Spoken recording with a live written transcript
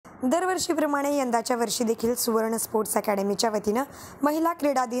दरवर्षीप्रमाणे यंदाच्या वर्षी देखील सुवर्ण स्पोर्ट्स अकॅडमीच्या वतीनं महिला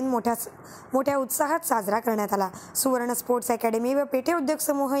क्रीडा दिन मोठ्या उत्साहात साजरा करण्यात आला। सुवर्ण स्पोर्ट्स अकॅडमी व पेठे उद्योग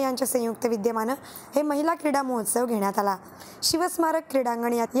समूह यांच्या संयुक्त विद्यमानं हे महिला क्रीडा महोत्सव घेण्यात आला। शिवस्मारक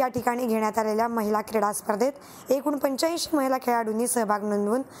क्रीडांगण या ठिकाणी घेण्यात आलेल्या महिला क्रीडा स्पर्धेत एकूण 85 महिला खेळाडूंनी सहभाग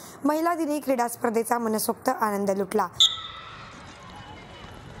नोंदवून महिला दिनी क्रीडा स्पर्धेचा मनसोक्त आनंद लुटला।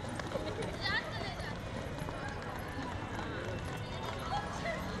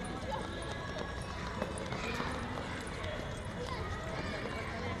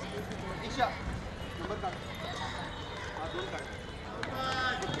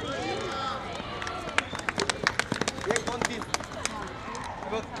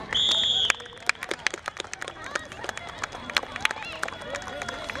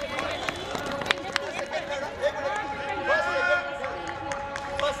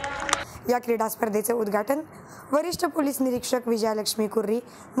 या क्रीडा स्पर्धेचे उद्घाटन वरिष्ठ पोलीस निरीक्षक विजयलक्ष्मी कुर्री,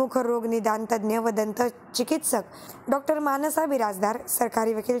 मुखरोग निदान तज्ञ व दंत चिकित्सक डॉक्टर मानसा बिराजदार,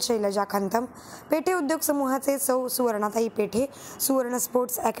 सरकारी वकील शैलजा खांतम, पेठे उद्योग समूहाचे सौ सुवर्णाताई पेठे, सुवर्ण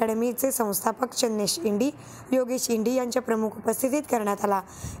स्पोर्ट्स अकॅडमीचे संस्थापक चन्नेश इंडी, योगेश इंडी यांच्या प्रमुख उपस्थितीत करण्यात आला।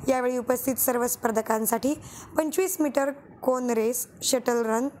 यावेळी उपस्थित सर्व स्पर्धकांसाठी 25 मीटर कोन रेस, शटल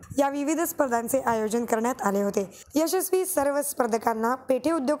रन या विविध स्पर्धांचे आयोजन करण्यात आले होते। यशस्वी सर्व स्पर्धकांना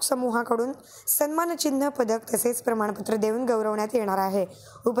पेठे उद्योग समूहाकडून सन्मानचिन्ह, पदक तसेच प्रमाणपत्र देऊन गौरवण्यात येणार आहे।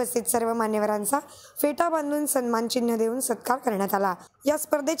 उपस्थित सर्व मान्यवरांचा फेटा बांधून सन्मानचिन्ह देऊन सत्कार करण्यात आला। या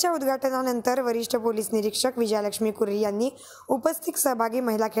स्पर्धेच्या उद्घाटनानंतर वरिष्ठ पोलीस निरीक्षक विजयलक्ष्मी कुर्री यांनी उपस्थित सहभागी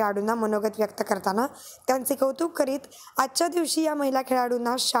महिला खेळाडूंना मनोगत व्यक्त करताना त्यांचे कौतुक करीत आजच्या दिवशी या महिला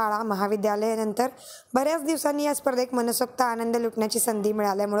खेळाडूंना शाळा महाविद्यालयानंतर बऱ्याच दिवसांनी या स्पर्धेत मनसोक्त आनंद लुटण्याची संधी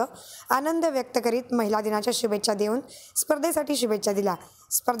मिळाल्यामुळे आनंद व्यक्त करीत महिला दिनाच्या शुभेच्छा देऊन स्पर्धेसाठी शुभेच्छा दिल्या।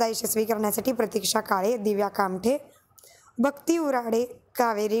 स्पर्धा यशस्वी करण्यासाठी प्रतीक्षा काळे, दिव्या कामठे, भक्ती उराडे,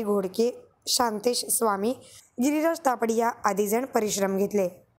 कावेरी घोडके, शांतेश स्वामी, गिरिराज तापडिया आदी जण परिश्रम घेतले।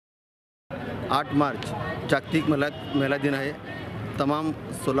 8 मार्च जागतिक महिला दिन आहे। तमाम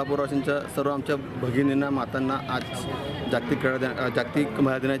सोलापूरवासींच्या सर्व आमच्या भगिनींना, मातांना आज जागतिक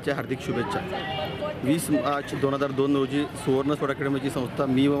महिला दिनाच्या हार्दिक शुभेच्छा। 20 मार्च 2002 रोजी सुवर्ण स्पोर्ट्स अकॅडमीची संस्था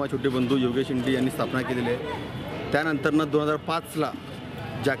मी व माझे छोटे बंधू योगेश इंडी यांनी स्थापना केलेली आहे। त्यानंतरनं 2005ला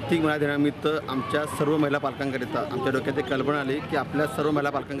जागतिक महिला दिनानिमित्त आमच्या सर्व महिला पालकांकरिता आमच्या डोक्यात एक कल्पना आली की आपल्या सर्व महिला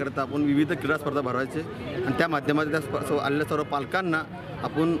पालकांकरिता आपण विविध क्रीडा स्पर्धा भरवायचे आणि त्या माध्यमातून त्या आलेल्या सर्व पालकांना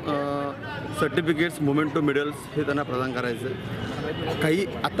आपण सर्टिफिकेट्स, मोमेंटो, मेडल्स हे त्यांना प्रदान करायचं। काही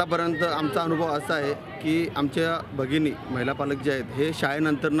आत्तापर्यंत आमचा अनुभव असा आहे की आमच्या भगिनी महिला पालक जे आहेत हे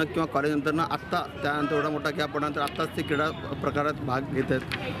शाळेनंतरनं किंवा कॉलेजनंतरनं आत्ता त्यानंतर एवढा मोठा गॅप पडल्यानंतर आत्ताच ते क्रीडा प्रकारात भाग घेत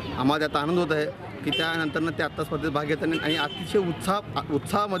आहेत। आम्हाला त्याचा आनंद होत आहे की त्यानंतरनं ते आत्ता स्पर्धेत भाग घेतात आणि अतिशय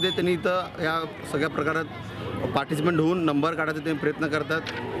उत्साहामध्ये त्यांनी इथं या सगळ्या प्रकारात पार्टिसिपेंट होऊन नंबर काढायचा ते प्रयत्न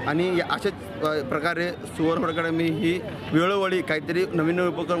करतात आणि अशाच प्रकारे सुवर्ण अकॅडमी ही वेळोवेळी काहीतरी नवीन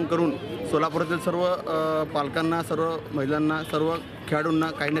उपक्रम करून सोलापुरातील सर्व पालकांना, सर्व महिलांना, सर्व खेळाडूंना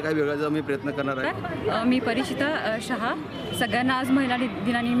काही ना काही वेगळा मी प्रयत्न करणार आहे। मी परिचिता शहा, सगळ्यांना आज महिला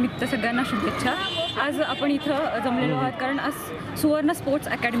दिनानिमित्त सगळ्यांना शुभेच्छा। आज आपण इथं जमलेलो आहोत कारण आज सुवर्ण स्पोर्ट्स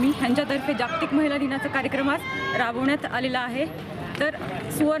अकॅडमी यांच्यातर्फे जागतिक महिला दिनाचा कार्यक्रम आज राबवण्यात आलेला आहे। तर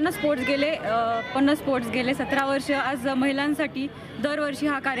सुवर्ण स्पोर्ट्स गेले 50 स्पोर्ट्स गेले 17 वर्ष आज महिलांसाठी दरवर्षी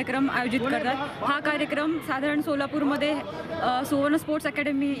हा कार्यक्रम आयोजित करतात। हा कार्यक्रम साधारण सोलापूरमध्ये सुवर्ण स्पोर्ट्स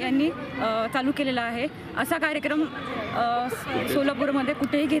अकॅडमी यांनी चालू केलेला आहे। असा कार्यक्रम सोलापूरमध्ये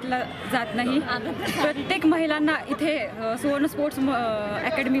कुठेही घेतला जात नाही। प्रत्येक महिलांना इथे सुवर्ण स्पोर्ट्स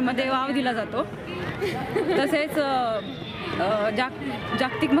अकॅडमीमध्ये वाव दिला जातो। तसेच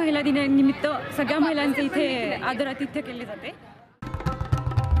जागतिक महिला दिनानिमित्त सगळ्या महिलांचे इथे आदरातिथ्य केले जाते।